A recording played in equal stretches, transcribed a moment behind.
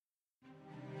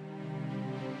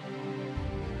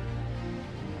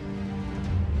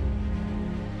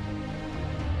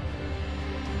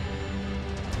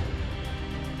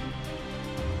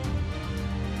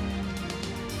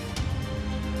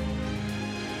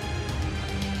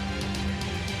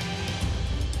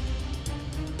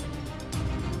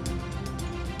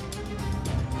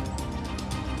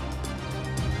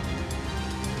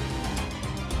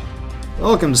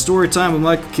Welcome to Storytime with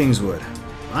Michael Kingswood.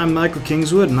 I'm Michael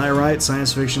Kingswood and I write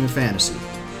science fiction and fantasy.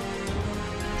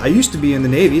 I used to be in the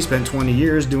Navy, spent 20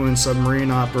 years doing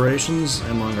submarine operations,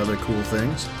 among other cool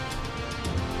things.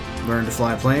 Learned to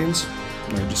fly planes,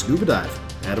 learned to scuba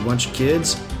dive, had a bunch of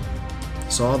kids,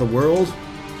 saw the world,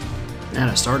 and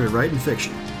I started writing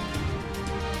fiction.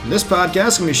 In this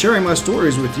podcast, I'm going to be sharing my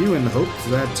stories with you in the hope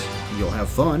that you'll have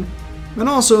fun, and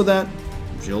also that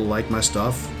you'll like my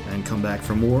stuff and come back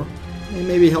for more, and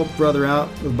maybe help a brother out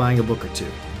with buying a book or two.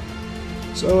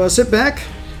 So sit back,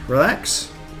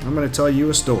 relax, I'm going to tell you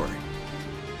a story.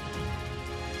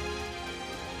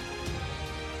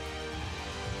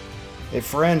 Hey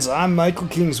friends, I'm Michael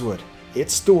Kingswood.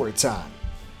 It's story time.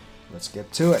 Let's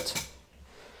get to it.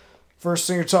 First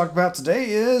thing to talk about today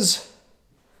is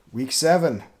week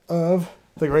 7 of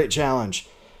the Great Challenge.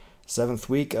 7th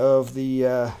week of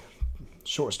the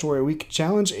Short Story Week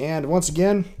Challenge, and once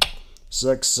again,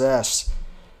 success.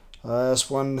 This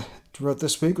one wrote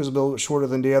this week was a little bit shorter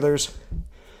than the others.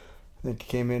 I think it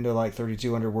came into like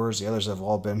 3,200 words. The others have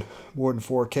all been more than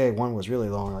 4K. One was really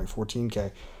long, like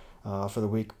 14K for the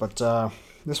week. But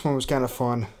this one was kind of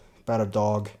fun, about a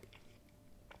dog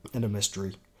and a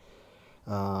mystery.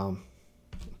 So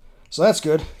that's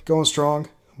good. Going strong.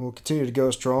 We'll continue to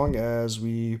go strong as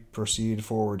we proceed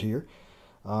forward here.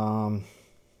 What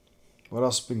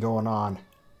else has been going on?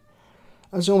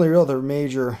 That's the only real other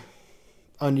major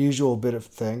unusual bit of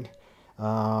thing.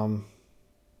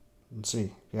 Let's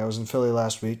see. Yeah, I was in Philly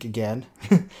last week again.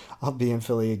 I'll be in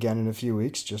Philly again in a few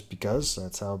weeks just because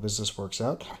that's how business works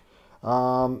out.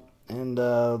 And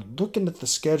looking at the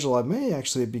schedule, I may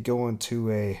actually be going to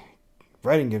a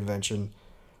writing convention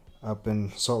up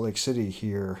in Salt Lake City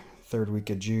here, 3rd week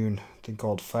of June, I think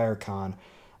called FireCon.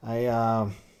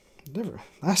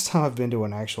 Last time I've been to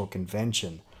an actual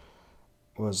convention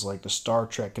was like the Star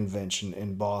Trek convention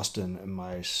in Boston in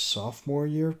my sophomore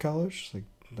year of college, like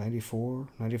 94,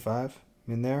 95,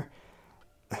 in there.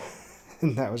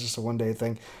 And that was just a one-day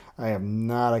thing. I am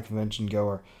not a convention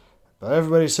goer. But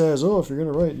everybody says, if you're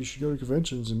going to write, you should go to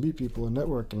conventions and meet people and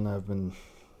network. And I've been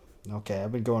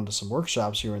going to some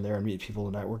workshops here and there and meet people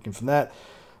and networking from that.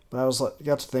 But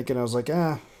got to thinking, I was like,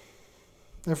 never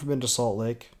been to Salt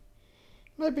Lake.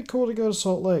 Might be cool to go to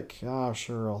Salt Lake.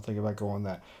 Sure, I'll think about going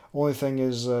that. Only thing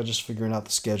is just figuring out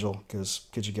the schedule, because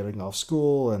kids are getting off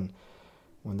school, and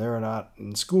when they're not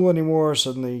in school anymore,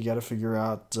 suddenly you got to figure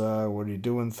out what are you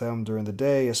doing with them during the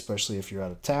day, especially if you're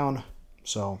out of town.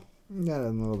 So, got a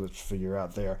little bit to figure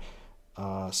out there.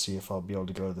 See if I'll be able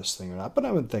to go to this thing or not, but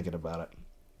I've been thinking about it.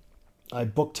 I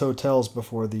booked hotels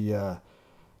before the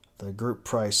group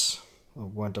price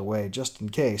went away, just in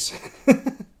case.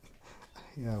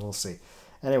 Yeah, we'll see.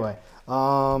 Anyway,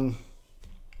 so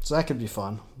that could be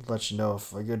fun. I'll let you know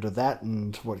if I go to that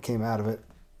and what came out of it,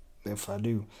 if I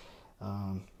do.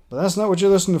 But that's not what you're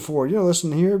listening for. You're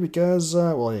listening here because,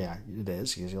 it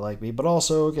is, because you like me, but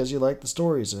also because you like the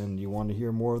stories and you want to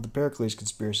hear more of the Pericles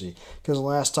conspiracy. Because the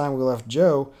last time we left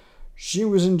Jo, she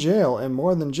was in jail, and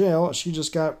more than jail, she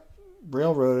just got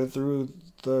railroaded through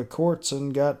the courts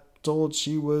and got told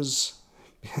she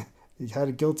had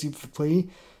a guilty plea,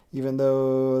 even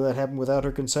though that happened without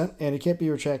her consent, and it can't be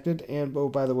retracted. And,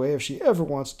 by the way, if she ever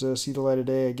wants to see the light of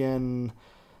day again,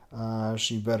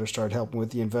 she better start helping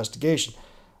with the investigation.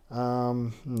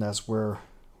 And that's where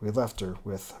we left her,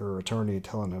 with her attorney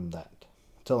telling her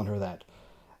that.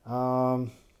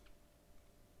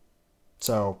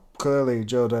 So clearly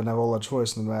Jo doesn't have a whole lot of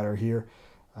choice in the matter here.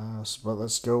 But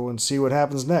let's go and see what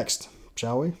happens next,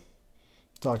 shall we?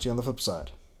 Talk to you on the flip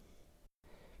side.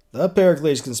 The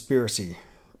Pericles Conspiracy.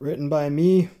 Written by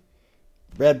me,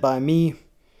 read by me.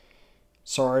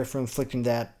 Sorry for inflicting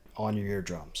that on your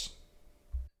eardrums.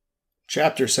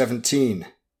 Chapter 17.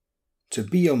 To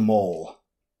be a mole.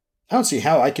 I don't see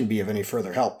how I can be of any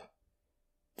further help.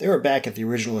 They were back at the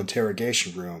original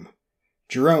interrogation room.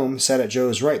 Jerome sat at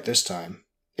Jo's right this time.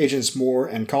 Agents Moore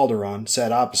and Calderon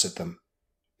sat opposite them.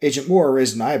 Agent Moore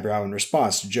raised an eyebrow in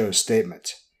response to Jo's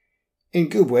statement.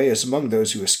 Ngubwe is among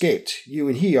those who escaped. You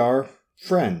and he are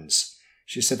friends.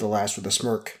 She said the last with a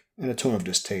smirk and a tone of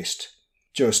distaste.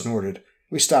 Jo snorted.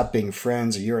 We stopped being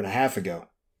friends 1.5 years ago.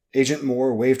 Agent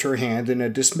Moore waved her hand in a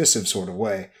dismissive sort of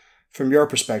way. From your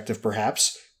perspective,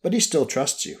 perhaps, but he still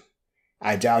trusts you.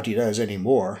 I doubt he does any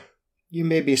more. You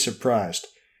may be surprised.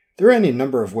 There are any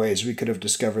number of ways we could have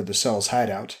discovered the cell's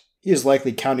hideout. He is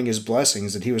likely counting his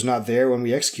blessings that he was not there when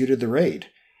we executed the raid.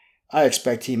 I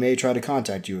expect he may try to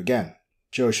contact you again.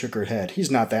 Jo shook her head. He's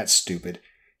not that stupid.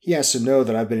 He has to know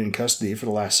that I've been in custody for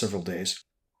the last several days.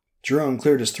 Jerome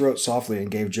cleared his throat softly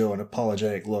and gave Jo an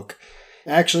apologetic look.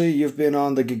 Actually, you've been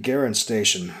on the Gagarin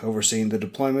station, overseeing the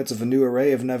deployment of a new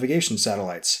array of navigation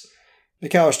satellites.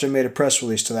 McAllister made a press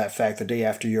release to that fact the day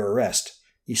after your arrest.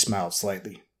 He smiled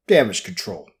slightly. Damage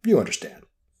control, you understand.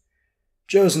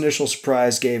 Joe's initial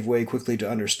surprise gave way quickly to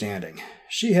understanding.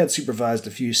 She had supervised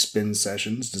a few spin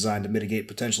sessions designed to mitigate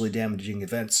potentially damaging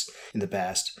events in the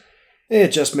past. It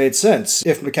just made sense.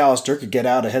 If McAllister could get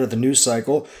out ahead of the news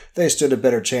cycle, they stood a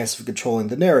better chance of controlling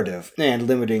the narrative, and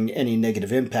limiting any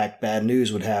negative impact bad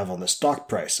news would have on the stock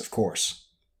price, of course.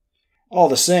 All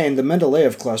the same, the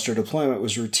Mendeleev cluster deployment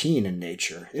was routine in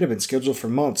nature. It had been scheduled for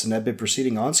months and had been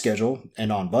proceeding on schedule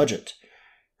and on budget.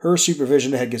 Her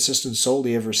supervision had consisted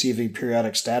solely of receiving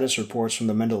periodic status reports from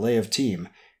the Mendeleev team.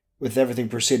 With everything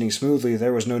proceeding smoothly,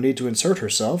 there was no need to insert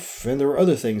herself, and there were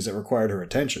other things that required her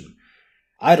attention.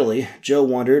 Idly, Joe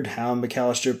wondered how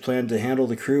McAllister planned to handle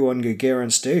the crew on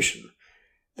Gagarin Station.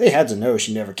 They had to know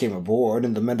she never came aboard,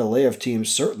 and the Mendeleev team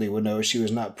certainly would know she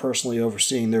was not personally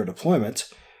overseeing their deployment.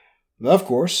 Of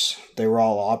course, they were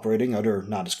all operating under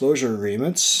non-disclosure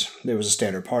agreements. It was a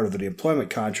standard part of the employment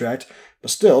contract,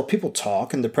 but still, people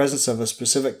talk, and the presence of a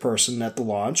specific person at the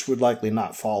launch would likely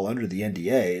not fall under the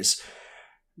NDAs.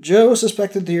 Joe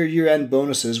suspected their year-end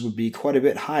bonuses would be quite a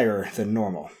bit higher than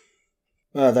normal.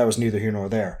 That was neither here nor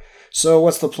there. So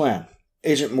what's the plan?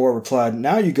 Agent Moore replied,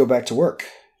 Now you go back to work.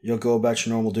 You'll go about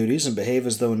your normal duties and behave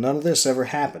as though none of this ever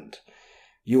happened.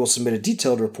 You will submit a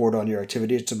detailed report on your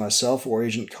activities to myself or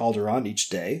Agent Calderon each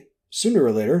day. Sooner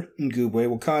or later, Ngubwe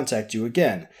will contact you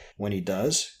again. When he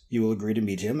does, you will agree to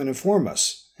meet him and inform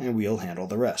us, and we'll handle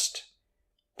the rest.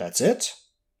 That's it?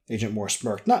 Agent Moore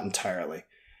smirked. Not entirely.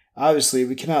 Obviously,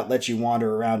 we cannot let you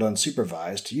wander around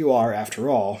unsupervised. You are, after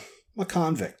all, a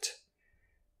convict.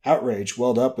 Outrage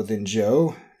welled up within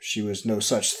Joe. She was no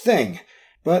such thing.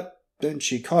 But then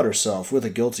she caught herself. With a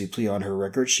guilty plea on her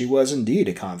record, she was indeed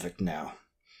a convict now.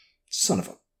 Son of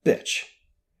a bitch.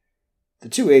 The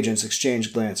two agents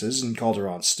exchanged glances, and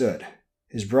Calderon stood.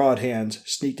 His broad hand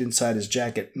sneaked inside his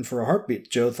jacket, and for a heartbeat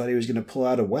Joe thought he was going to pull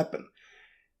out a weapon.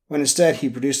 When instead he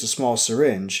produced a small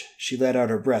syringe, she let out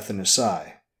her breath in a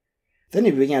sigh. Then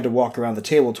he began to walk around the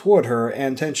table toward her,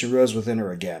 and tension rose within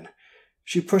her again.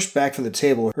 She pushed back from the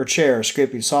table, her chair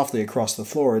scraping softly across the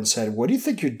floor, and said, What do you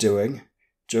think you're doing?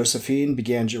 Josephine,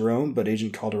 began Jerome, but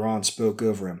Agent Calderon spoke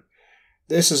over him.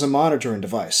 This is a monitoring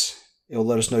device. It will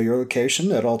let us know your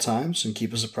location at all times and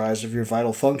keep us apprised of your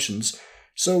vital functions,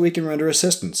 so we can render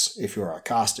assistance if you are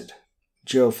accosted.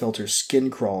 Joe felt her skin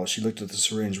crawl as she looked at the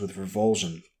syringe with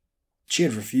revulsion. She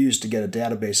had refused to get a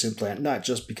database implant, not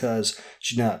just because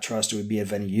she did not trust it would be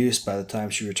of any use by the time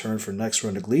she returned for next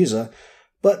run to Gliza,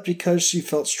 but because she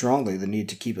felt strongly the need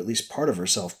to keep at least part of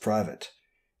herself private.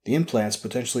 The implants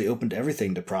potentially opened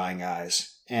everything to prying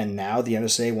eyes, and now the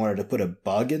NSA wanted to put a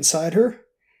bug inside her?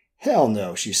 Hell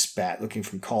no, she spat, looking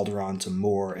from Calderon to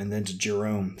Moore and then to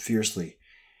Jerome fiercely.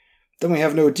 Then we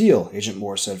have no deal, Agent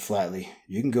Moore said flatly.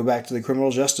 You can go back to the criminal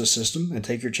justice system and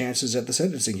take your chances at the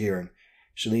sentencing hearing.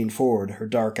 She leaned forward, her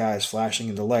dark eyes flashing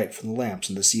in the light from the lamps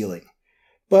in the ceiling.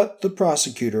 But the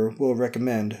prosecutor will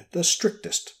recommend the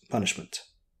strictest punishment.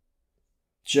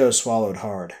 Joe swallowed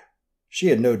hard. She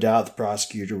had no doubt the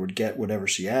prosecutor would get whatever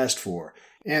she asked for,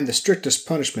 and the strictest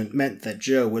punishment meant that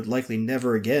Joe would likely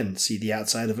never again see the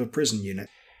outside of a prison unit.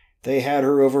 They had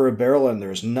her over a barrel, and there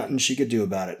was nothing she could do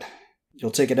about it.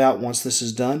 You'll take it out once this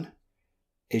is done?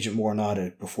 Agent Moore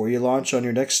nodded. Before you launch on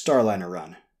your next Starliner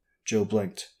run. Joe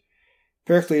blinked.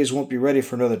 Pericles won't be ready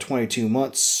for another 22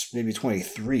 months, maybe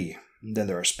 23. Then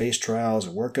there are space trials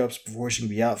and workups before she can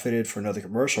be outfitted for another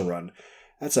commercial run.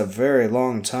 That's a very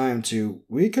long time to...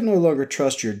 We can no longer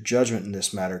trust your judgment in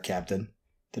this matter, Captain.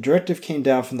 The directive came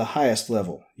down from the highest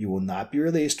level. You will not be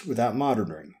released without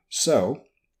monitoring. So...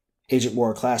 Agent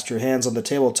Moore clasped her hands on the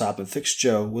tabletop and fixed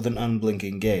Joe with an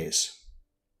unblinking gaze.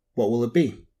 What will it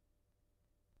be?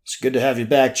 It's good to have you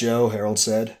back, Joe, Harold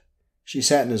said. She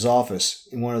sat in his office,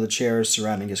 in one of the chairs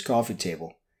surrounding his coffee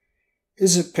table.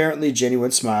 His apparently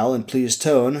genuine smile and pleased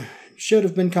tone should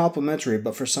have been complimentary,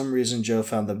 but for some reason Joe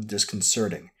found them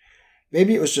disconcerting.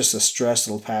 Maybe it was just the stress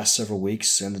of the past several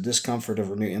weeks and the discomfort of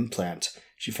her new implant.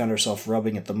 She found herself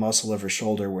rubbing at the muscle of her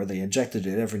shoulder where they injected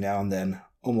it every now and then,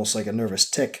 almost like a nervous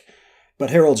tick.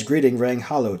 But Harold's greeting rang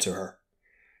hollow to her.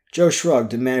 Joe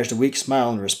shrugged and managed a weak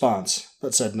smile in response,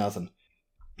 but said nothing.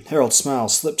 Harold's smile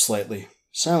slipped slightly.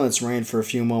 Silence reigned for a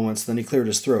few moments, then he cleared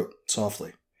his throat,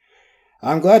 softly.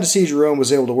 I'm glad to see Jerome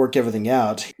was able to work everything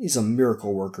out. He's a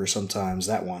miracle worker sometimes,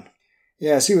 that one.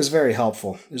 Yes, he was very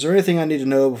helpful. Is there anything I need to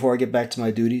know before I get back to my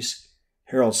duties?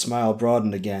 Harold's smile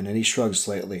broadened again, and he shrugged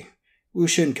slightly. Wu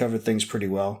Xin covered things pretty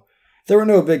well. There were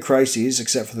no big crises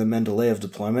except for the Mendeleev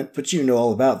deployment, but you know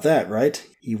all about that, right?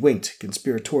 He winked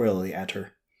conspiratorially at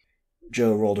her.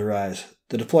 Jo rolled her eyes.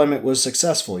 The deployment was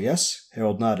successful, yes?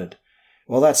 Harold nodded.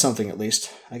 Well, that's something at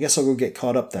least. I guess I'll go get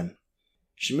caught up then.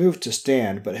 She moved to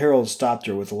stand, but Harold stopped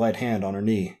her with a light hand on her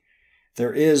knee.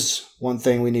 There is one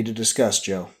thing we need to discuss,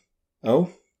 Jo.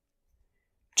 Oh?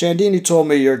 Ciandini told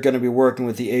me you're going to be working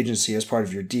with the agency as part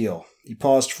of your deal. He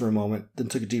paused for a moment, then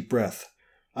took a deep breath.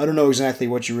 I don't know exactly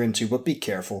what you're into, but be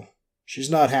careful. She's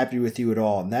not happy with you at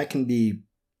all, and that can be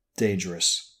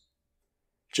dangerous.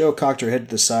 Jo cocked her head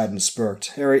to the side and smirked.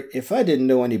 Harry, if I didn't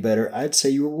know any better, I'd say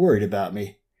you were worried about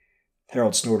me.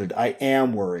 Harold snorted. I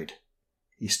am worried.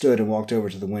 He stood and walked over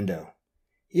to the window.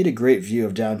 He had a great view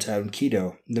of downtown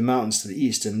Quito and the mountains to the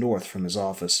east and north from his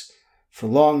office. For a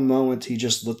long moment, he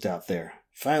just looked out there.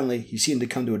 Finally, he seemed to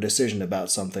come to a decision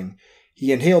about something.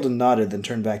 He inhaled and nodded, then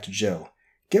turned back to Jo.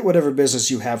 Get whatever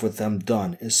business you have with them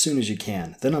done as soon as you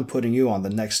can. Then I'm putting you on the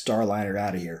next Starliner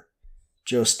out of here.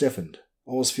 Jo stiffened,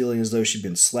 almost feeling as though she'd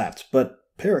been slapped. But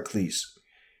Pericles...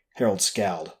 Harold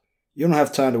scowled. You don't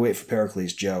have time to wait for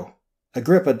Pericles, Jo.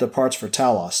 Agrippa departs for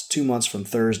Talos 2 months from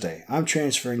Thursday. I'm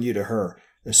transferring you to her,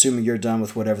 assuming you're done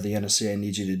with whatever the NSA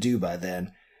needs you to do by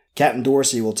then. Captain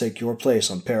Dorsey will take your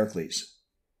place on Pericles.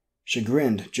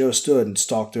 Chagrined, Jo stood and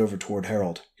stalked over toward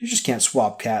Harold. You just can't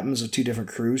swap captains of 2 different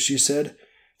crews, she said.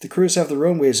 The crews have their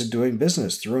own ways of doing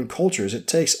business, their own cultures. It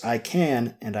takes I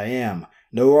can and I am.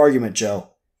 No argument,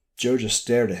 Jo. Jo just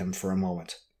stared at him for a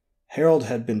moment. Harold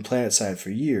had been planetside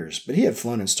for years, but he had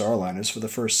flown in Starliners for the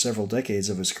first several decades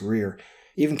of his career,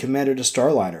 even commanded a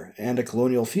Starliner and a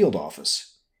Colonial Field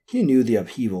Office. He knew the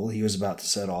upheaval he was about to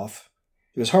set off.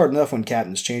 It was hard enough when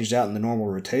captains changed out in the normal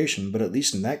rotation, but at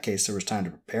least in that case there was time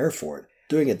to prepare for it.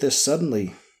 Doing it this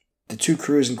suddenly, the 2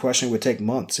 crews in question would take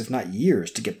months, if not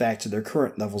years, to get back to their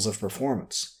current levels of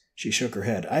performance. She shook her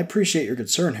head. I appreciate your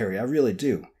concern, Harry, I really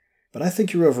do. But I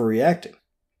think you're overreacting.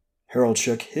 Harold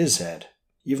shook his head.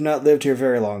 You've not lived here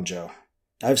very long, Jo.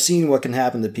 I've seen what can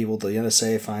happen to people the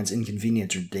NSA finds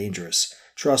inconvenient or dangerous.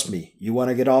 Trust me, you want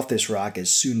to get off this rock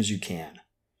as soon as you can.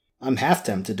 I'm half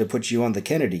tempted to put you on the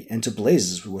Kennedy and to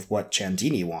blazes with what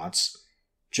Ciandini wants.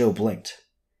 Jo blinked.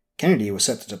 Kennedy was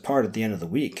set to depart at the end of the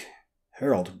week.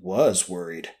 Harold was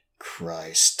worried.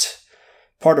 Christ.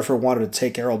 Part of her wanted to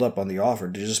take Harold up on the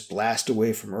offer to just blast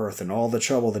away from Earth and all the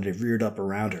trouble that had reared up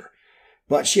around her.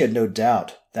 But she had no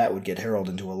doubt that would get Harold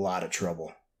into a lot of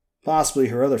trouble. Possibly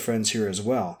her other friends here as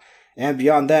well. And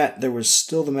beyond that, there was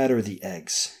still the matter of the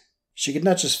eggs. She could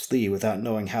not just flee without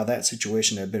knowing how that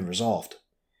situation had been resolved.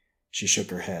 She shook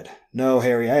her head. No,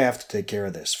 Harry, I have to take care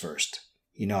of this first.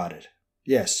 He nodded.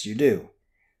 Yes, you do.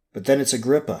 But then it's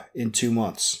Agrippa in 2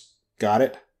 months. Got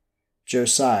it? Jo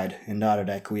sighed and nodded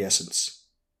acquiescence.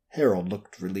 Harold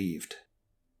looked relieved.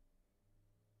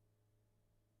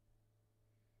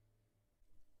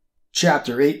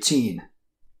 Chapter 18.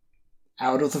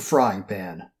 Out of the Frying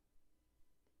Pan.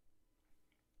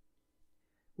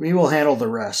 We will handle the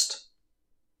rest.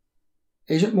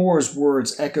 Agent Moore's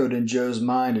words echoed in Jo's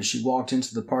mind as she walked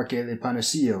into the Parque de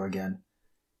Panecillo again.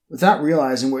 Without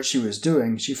realizing what she was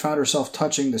doing, she found herself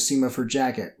touching the seam of her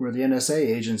jacket where the NSA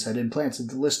agents had implanted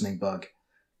the listening bug.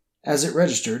 As it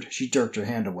registered, she jerked her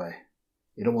hand away.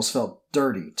 It almost felt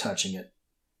dirty touching it.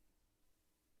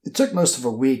 It took most of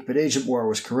a week, but Agent Moore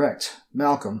was correct.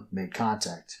 Malcolm made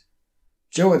contact.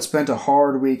 Jo had spent a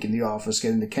hard week in the office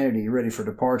getting the Kennedy ready for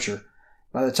departure.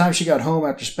 By the time she got home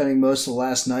after spending most of the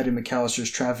last night in McAllister's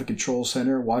Traffic Control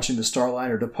Center watching the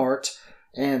Starliner depart,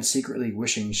 and secretly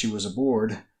wishing she was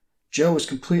aboard, Jo was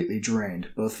completely drained,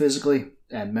 both physically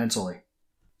and mentally.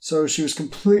 So she was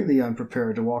completely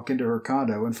unprepared to walk into her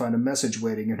condo and find a message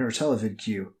waiting in her televid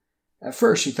queue. At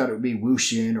first she thought it would be Wu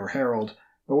Xin or Harold,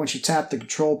 but when she tapped the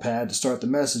control pad to start the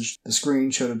message, the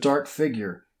screen showed a dark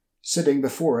figure sitting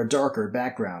before a darker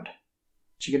background.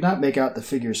 She could not make out the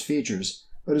figure's features,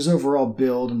 but his overall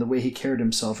build and the way he carried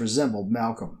himself resembled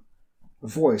Malcolm. A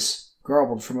voice,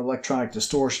 garbled from electronic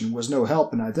distortion, was no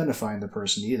help in identifying the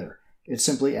person either. It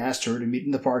simply asked her to meet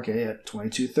in the parquet at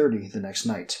 22:30 the next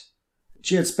night.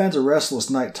 She had spent a restless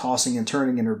night tossing and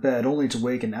turning in her bed, only to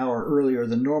wake an hour earlier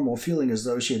than normal, feeling as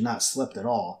though she had not slept at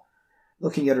all.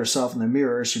 Looking at herself in the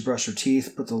mirror as she brushed her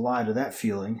teeth put the lie to that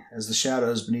feeling, as the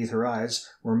shadows beneath her eyes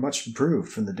were much improved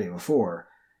from the day before.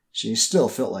 She still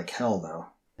felt like hell, though.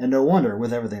 And no wonder,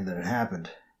 with everything that had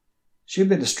happened. She had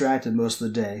been distracted most of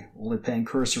the day, only paying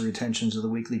cursory attention to the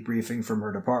weekly briefing from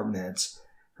her department heads.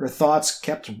 Her thoughts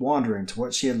kept wandering to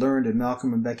what she had learned in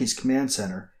Malcolm and Becky's command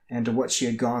center, and to what she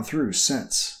had gone through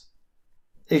since.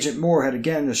 Agent Moore had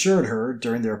again assured her,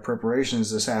 during their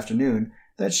preparations this afternoon,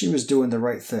 that she was doing the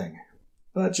right thing.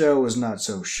 But Jo was not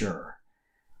so sure.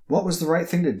 What was the right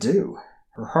thing to do?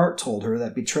 Her heart told her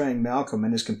that betraying Malcolm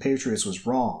and his compatriots was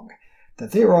wrong,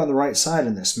 that they were on the right side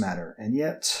in this matter, and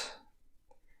yet...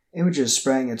 Images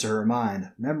sprang into her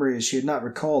mind, memories she had not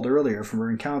recalled earlier from her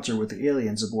encounter with the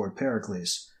aliens aboard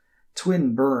Pericles.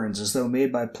 Twin burns as though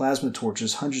made by plasma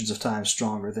torches hundreds of times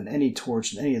stronger than any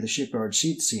torch in any of the shipyards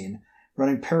she'd seen,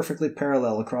 running perfectly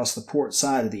parallel across the port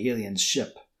side of the alien's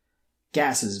ship.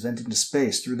 Gases venting to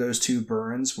space through those two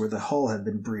burns where the hull had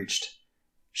been breached.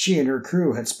 She and her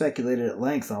crew had speculated at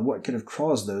length on what could have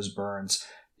caused those burns.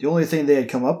 The only thing they had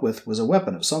come up with was a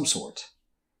weapon of some sort.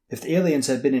 If the aliens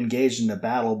had been engaged in a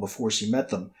battle before she met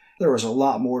them, there was a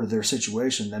lot more to their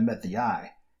situation than met the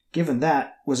eye. Given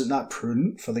that, was it not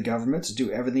prudent for the government to do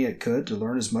everything it could to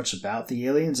learn as much about the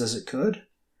aliens as it could?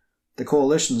 The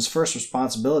Coalition's first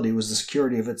responsibility was the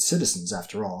security of its citizens,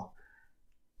 after all.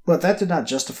 But that did not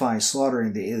justify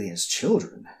slaughtering the aliens'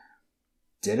 children.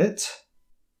 Did it?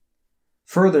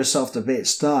 Further self-debate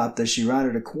stopped as she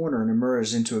rounded a corner and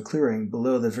emerged into a clearing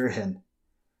below the Virgen.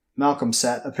 Malcolm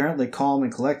sat apparently calm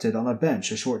and collected on a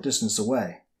bench a short distance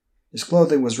away. His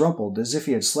clothing was rumpled as if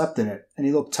he had slept in it, and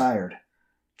he looked tired.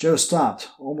 Joe stopped,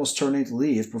 almost turning to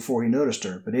leave before he noticed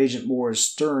her, but Agent Moore's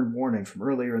stern warning from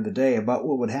earlier in the day about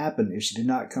what would happen if she did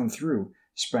not come through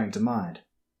sprang to mind,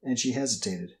 and she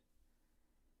hesitated.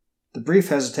 The brief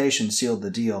hesitation sealed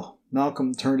the deal.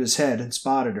 Malcolm turned his head and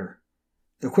spotted her.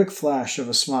 The quick flash of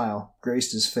a smile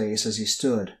graced his face as he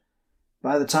stood.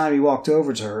 By the time he walked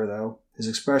over to her, though, his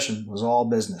expression was all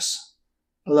business.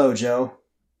 "Hello, Joe."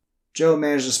 Joe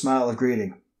managed a smile of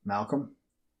greeting. "Malcolm?"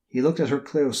 He looked at her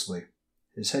closely,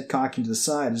 his head cocking to the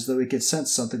side as though he could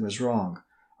sense something was wrong.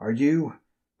 "Are you—"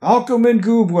 "Malcolm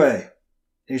Ngubwe!"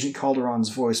 Agent Calderon's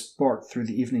voice barked through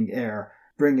the evening air,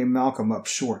 bringing Malcolm up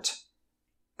short.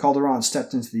 Calderon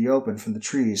stepped into the open from the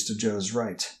trees to Joe's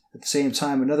right. At the same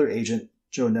time, another agent,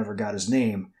 Joe never got his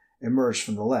name, emerged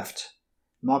from the left.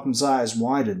 Malcolm's eyes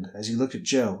widened as he looked at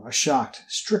Joe, a shocked,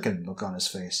 stricken look on his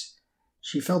face.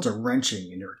 She felt a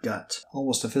wrenching in her gut,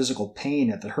 almost a physical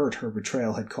pain at the hurt her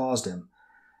betrayal had caused him.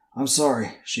 "I'm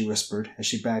sorry," she whispered as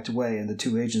she backed away and the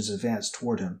two agents advanced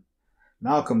toward him.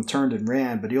 Malcolm turned and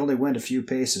ran, but he only went a few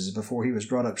paces before he was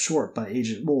brought up short by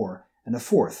Agent Moore and a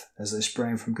fourth as they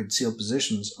sprang from concealed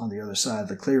positions on the other side of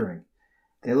the clearing.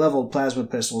 They leveled plasma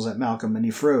pistols at Malcolm and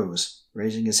he froze,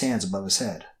 raising his hands above his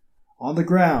head. "On the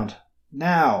ground!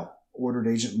 Now!" ordered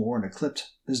Agent Moore in a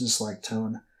clipped, businesslike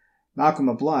tone. Malcolm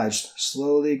obliged,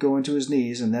 slowly going to his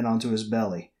knees and then onto his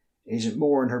belly. Agent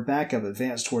Moore and her backup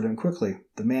advanced toward him quickly,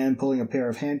 the man pulling a pair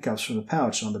of handcuffs from the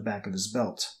pouch on the back of his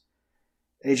belt.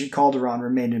 Agent Calderon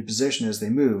remained in position as they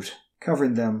moved,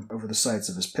 covering them over the sights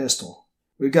of his pistol.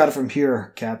 "We've got it from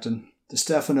here, Captain.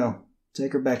 DeStefano,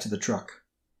 take her back to the truck."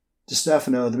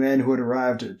 DeStefano, the man who had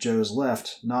arrived at Joe's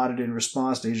left, nodded in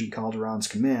response to Agent Calderon's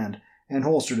command and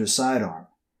holstered his sidearm.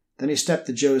 Then he stepped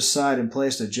to Joe's side and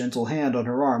placed a gentle hand on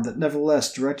her arm that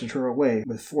nevertheless directed her away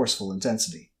with forceful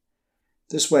intensity.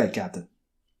 "This way, Captain."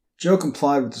 Joe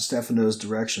complied with DeStefano's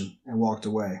direction and walked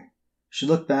away. She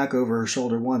looked back over her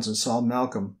shoulder once and saw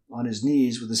Malcolm on his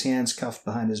knees with his hands cuffed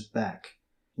behind his back.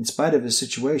 In spite of his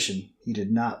situation, he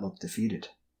did not look defeated.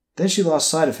 Then she lost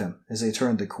sight of him as they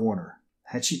turned the corner.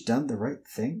 Had she done the right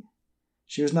thing?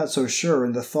 She was not so sure,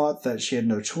 and the thought that she had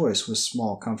no choice was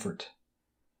small comfort.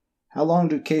 "How long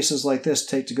do cases like this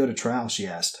take to go to trial?" she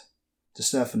asked.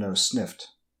 DeStefano sniffed.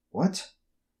 "What?"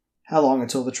 "How long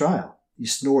until the trial?" He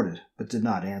snorted, but did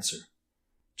not answer.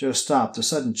 Joe stopped, a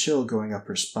sudden chill going up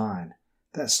her spine.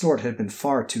 That snort had been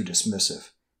far too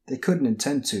dismissive. They couldn't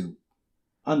intend to.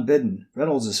 Unbidden,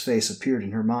 Reynolds' face appeared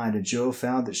in her mind, and Joe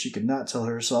found that she could not tell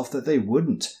herself that they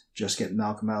wouldn't just get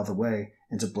Malcolm out of the way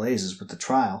into blazes with the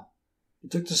trial. It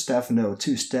took DeStefano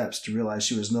 2 steps to realize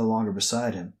she was no longer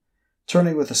beside him.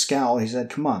 Turning with a scowl, he said,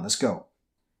 "Come on, let's go."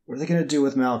 "What are they going to do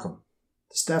with Malcolm?"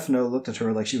 DeStefano looked at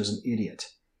her like she was an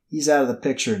idiot. "He's out of the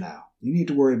picture now. You need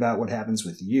to worry about what happens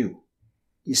with you."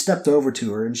 He stepped over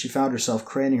to her, and she found herself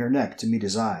craning her neck to meet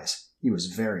his eyes. He was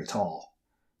very tall.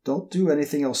 "Don't do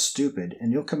anything else stupid,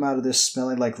 and you'll come out of this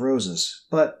smelling like roses."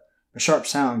 But a sharp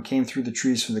sound came through the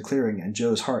trees from the clearing, and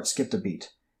Joe's heart skipped a beat.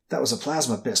 That was a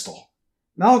plasma pistol.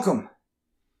 "Malcolm!"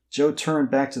 Joe turned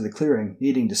back to the clearing,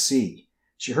 needing to see.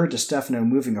 She heard DeStefano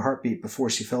moving a heartbeat before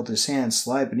she felt his hand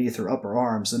slide beneath her upper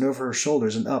arms, then over her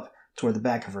shoulders and up toward the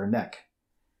back of her neck.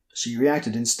 She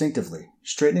reacted instinctively,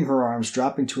 straightening her arms,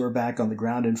 dropping to her back on the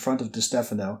ground in front of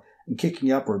DeStefano, and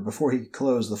kicking upward before he could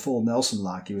close the full Nelson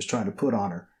lock he was trying to put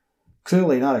on her.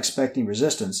 Clearly not expecting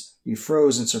resistance, he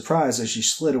froze in surprise as she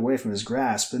slid away from his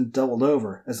grasp, then doubled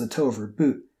over as the toe of her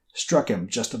boot struck him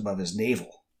just above his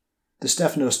navel.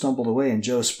 DeStefano stumbled away and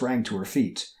Joe sprang to her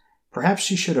feet. Perhaps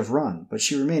she should have run, but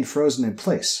she remained frozen in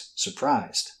place,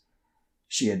 surprised.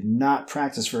 She had not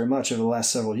practiced very much over the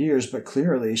last several years, but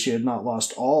clearly she had not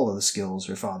lost all of the skills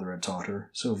her father had taught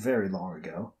her so very long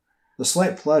ago. The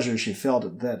slight pleasure she felt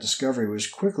at that discovery was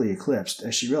quickly eclipsed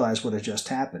as she realized what had just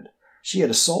happened. She had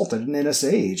assaulted an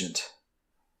NSA agent.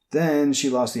 Then she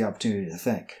lost the opportunity to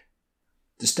think.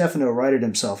 DeStefano righted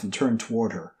himself and turned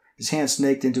toward her. His hand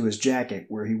snaked into his jacket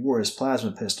where he wore his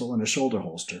plasma pistol in a shoulder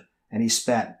holster, and he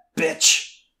spat,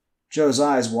 "Bitch!" Joe's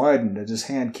eyes widened as his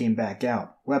hand came back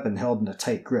out, weapon held in a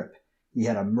tight grip. He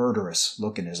had a murderous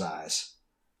look in his eyes.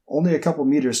 Only a couple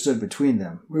meters stood between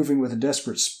them. Moving with a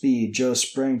desperate speed, Joe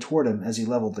sprang toward him as he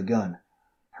leveled the gun.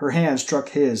 Her hand struck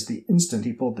his the instant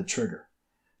he pulled the trigger.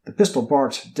 The pistol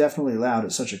barked definitely loud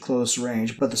at such a close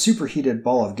range, but the superheated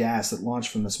ball of gas that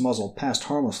launched from its muzzle passed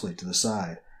harmlessly to the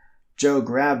side. Joe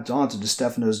grabbed onto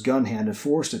DeStefano's gun hand and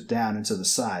forced it down into the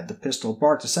side. The pistol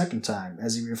barked a second time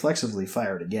as he reflexively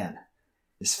fired again.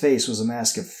 His face was a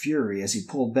mask of fury as he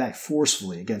pulled back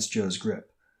forcefully against Joe's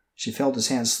grip. She felt his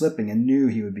hand slipping and knew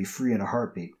he would be free in a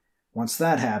heartbeat. Once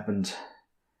that happened,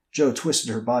 Joe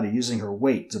twisted her body using her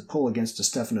weight to pull against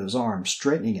DeStefano's arm,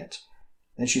 straightening it.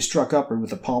 Then she struck upward with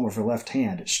the palm of her left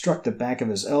hand. It struck the back of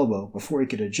his elbow before he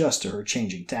could adjust to her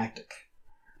changing tactic.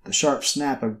 The sharp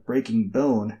snap of breaking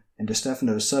bone and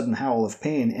DeStefano's sudden howl of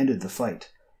pain ended the fight.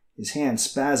 His hand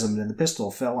spasmed and the pistol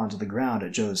fell onto the ground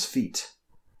at Joe's feet.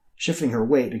 Shifting her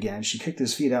weight again, she kicked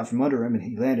his feet out from under him and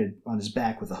he landed on his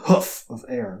back with a hoof of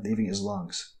air leaving his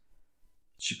lungs.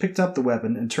 She picked up the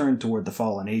weapon and turned toward the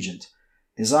fallen agent.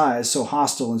 His eyes, so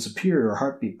hostile and superior a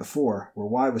heartbeat before, were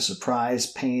wide with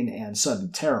surprise, pain, and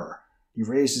sudden terror. He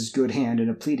raised his good hand in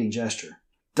a pleading gesture.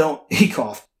 "Don't," he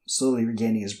coughed, slowly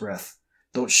regaining his breath.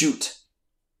 "Don't shoot."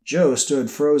 Joe stood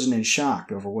frozen in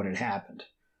shock over what had happened.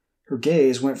 Her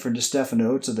gaze went from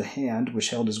DeStefano to the hand which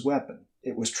held his weapon.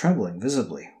 It was trembling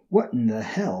visibly. What in the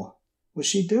hell was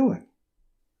she doing?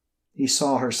 He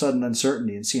saw her sudden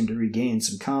uncertainty and seemed to regain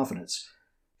some confidence.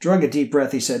 Drawing a deep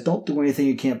breath, he said, "Don't do anything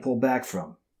you can't pull back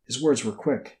from." His words were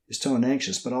quick, his tone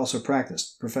anxious, but also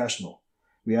practiced, professional.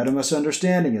 "We had a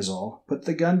misunderstanding is all. Put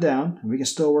the gun down, and we can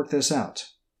still work this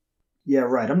out." "Yeah,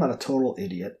 right, I'm not a total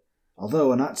idiot."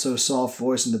 Although a not-so-soft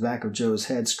voice in the back of Joe's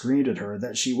head screamed at her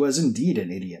that she was indeed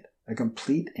an idiot, a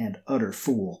complete and utter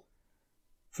fool.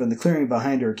 From the clearing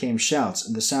behind her came shouts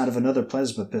and the sound of another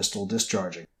plasma pistol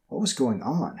discharging. What was going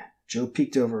on? Joe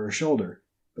peeked over her shoulder,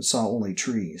 but saw only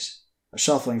trees. A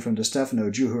shuffling from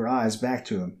DeStefano drew her eyes back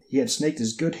to him. He had snaked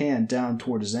his good hand down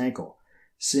toward his ankle.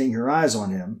 Seeing her eyes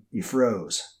on him, he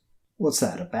froze. "What's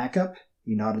that, a backup?"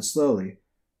 He nodded slowly,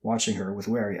 watching her with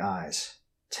wary eyes.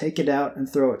 "Take it out and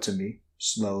throw it to me,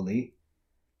 slowly."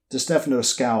 DeStefano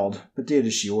scowled, but did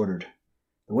as she ordered.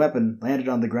 The weapon landed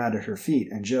on the ground at her feet,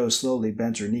 and Joe slowly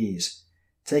bent her knees.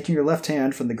 Taking her left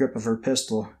hand from the grip of her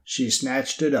pistol, she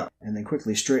snatched it up, and then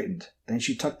quickly straightened. Then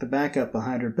she tucked the backup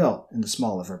behind her belt in the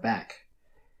small of her back.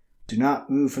 "Do not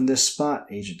move from this spot,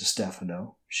 Agent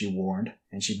DeStefano," she warned,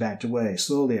 and she backed away,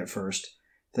 slowly at first,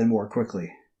 then more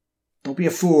quickly. "Don't be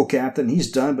a fool, Captain.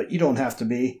 He's done, but you don't have to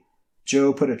be."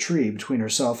 Joe put a tree between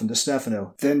herself and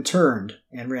DeStefano, then turned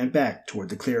and ran back toward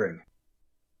the clearing.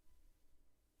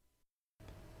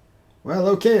 Well,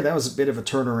 okay, that was a bit of a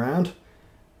turnaround.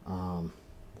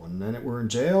 One minute we're in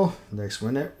jail, next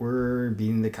minute we're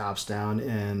beating the cops down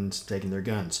and taking their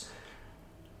guns.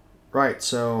 Right,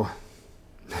 so...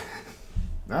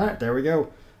 Alright, there we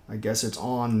go. I guess it's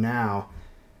on now.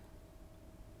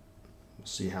 We'll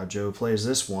see how Joe plays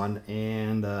this one,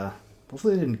 and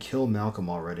hopefully they didn't kill Malcolm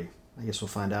already. I guess we'll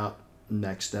find out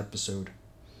next episode.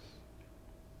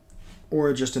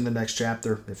 Or just in the next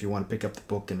chapter, if you want to pick up the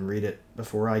book and read it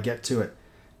before I get to it,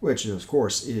 which, of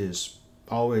course, is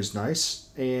always nice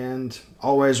and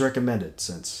always recommended,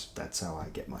 since that's how I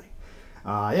get money.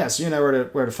 So you know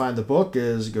where to find the book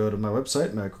is go to my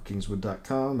website,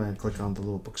 michaelkingswood.com, and click on the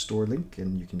little bookstore link,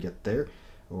 and you can get there.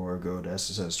 Or go to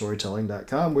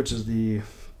ssstorytelling.com, which is the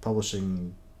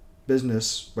publishing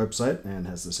business website and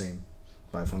has the same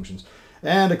 5 functions.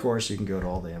 And, of course, you can go to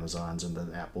all the Amazons and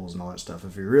the Apples and all that stuff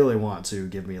if you really want to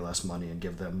give me less money and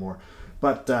give them more.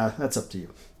 But that's up to you.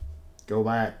 Go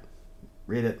buy it.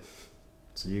 Read it.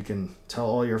 So you can tell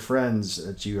all your friends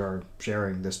that you are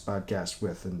sharing this podcast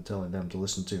with and telling them to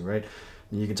listen to, right?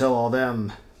 And you can tell all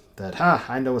them that,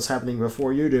 I know what's happening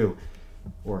before you do.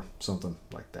 Or something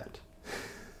like that.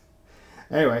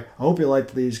 Anyway, I hope you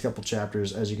liked these couple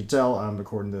chapters. As you can tell, I'm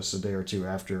recording this a day or two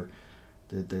after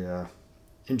the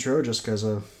intro, just because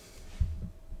of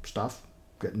stuff,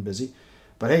 getting busy.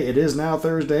 But hey, it is now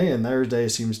Thursday, and Thursday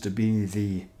seems to be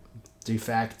the de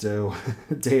facto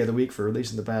day of the week for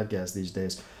releasing the podcast these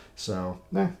days. So,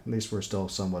 at least we're still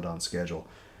somewhat on schedule.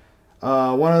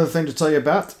 One other thing to tell you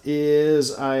about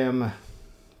is I am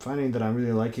finding that I'm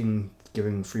really liking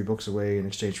giving free books away in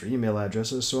exchange for email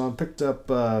addresses. So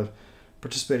I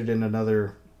participated in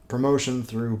another promotion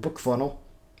through BookFunnel.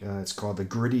 It's called the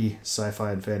Gritty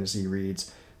Sci-Fi and Fantasy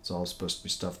Reads. It's all supposed to be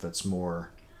stuff that's more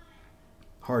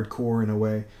hardcore in a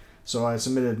way. So I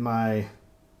submitted my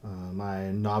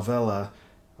novella,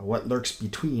 What Lurks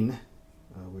Between,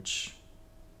 which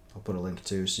I'll put a link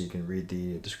to so you can read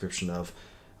the description of.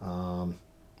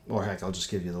 Or heck, I'll just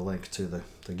give you the link to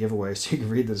the giveaway so you can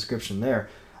read the description there.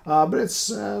 But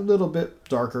it's a little bit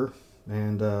darker,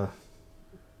 and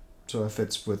so it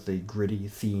fits with the gritty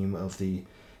theme of the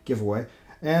giveaway.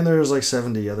 And there's like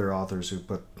 70 other authors who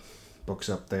put books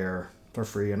up there for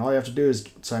free, and all you have to do is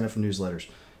sign up for newsletters,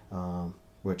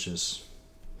 which is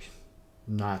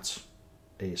not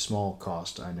a small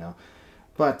cost, I know,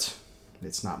 but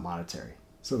it's not monetary,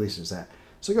 so at least there's that.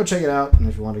 So go check it out, and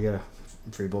if you want to get a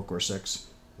free book or 6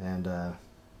 and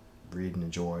read and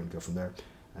enjoy and go from there,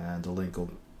 and the link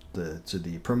to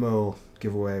the promo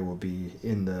giveaway will be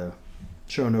in the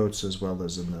show notes as well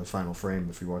as in the final frame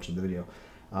if you're watching the video.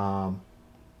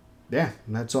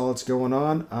 And that's all that's going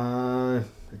on,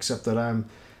 except that I'm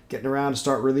getting around to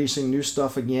start releasing new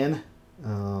stuff again.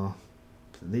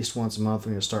 At least once a month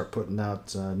I'm going to start putting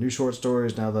out new short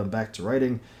stories now that I'm back to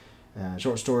writing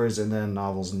short stories, and then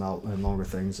novels and longer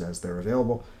things as they're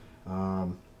available.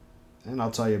 And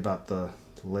I'll tell you about the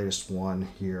latest one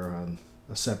here on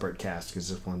a separate cast because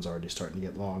this one's already starting to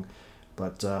get long.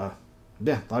 But a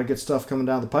lot of good stuff coming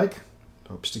down the pike.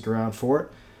 Hope you stick around for it.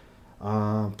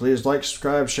 Please like,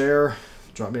 subscribe, share,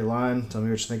 drop me a line, tell me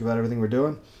what you think about everything we're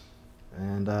doing,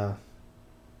 and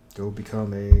go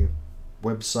become a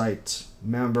website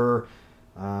member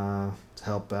to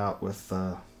help out with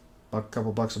a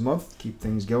couple bucks a month, keep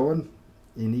things going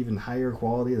in even higher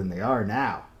quality than they are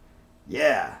now.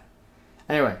 Yeah.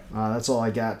 Anyway, that's all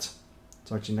I got.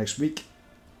 Talk to you next week,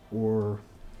 or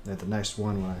at the next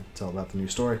one when I tell about the new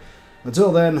story.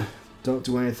 Until then, don't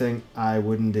do anything I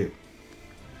wouldn't do.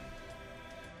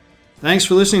 Thanks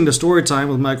for listening to Storytime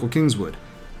with Michael Kingswood.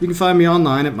 You can find me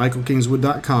online at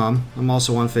michaelkingswood.com. I'm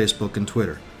also on Facebook and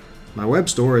Twitter. My web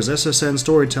store is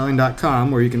ssnstorytelling.com,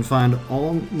 where you can find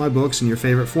all my books in your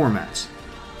favorite formats.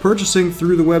 Purchasing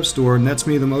through the web store nets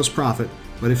me the most profit,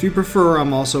 but if you prefer,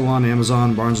 I'm also on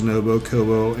Amazon, Barnes & Noble,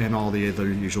 Kobo, and all the other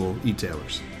usual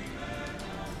e-tailers.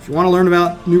 If you want to learn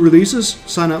about new releases,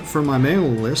 sign up for my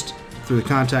mailing list through the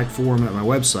contact form at my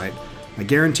website. I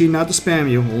guarantee not to spam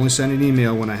you, only send an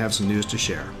email when I have some news to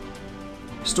share.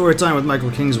 Storytime with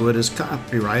Michael Kingswood is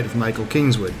copyright of Michael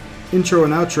Kingswood. Intro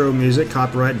and outro music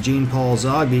copyright Jean Paul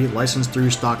Zogby, licensed through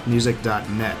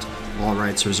stockmusic.net. All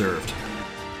rights reserved.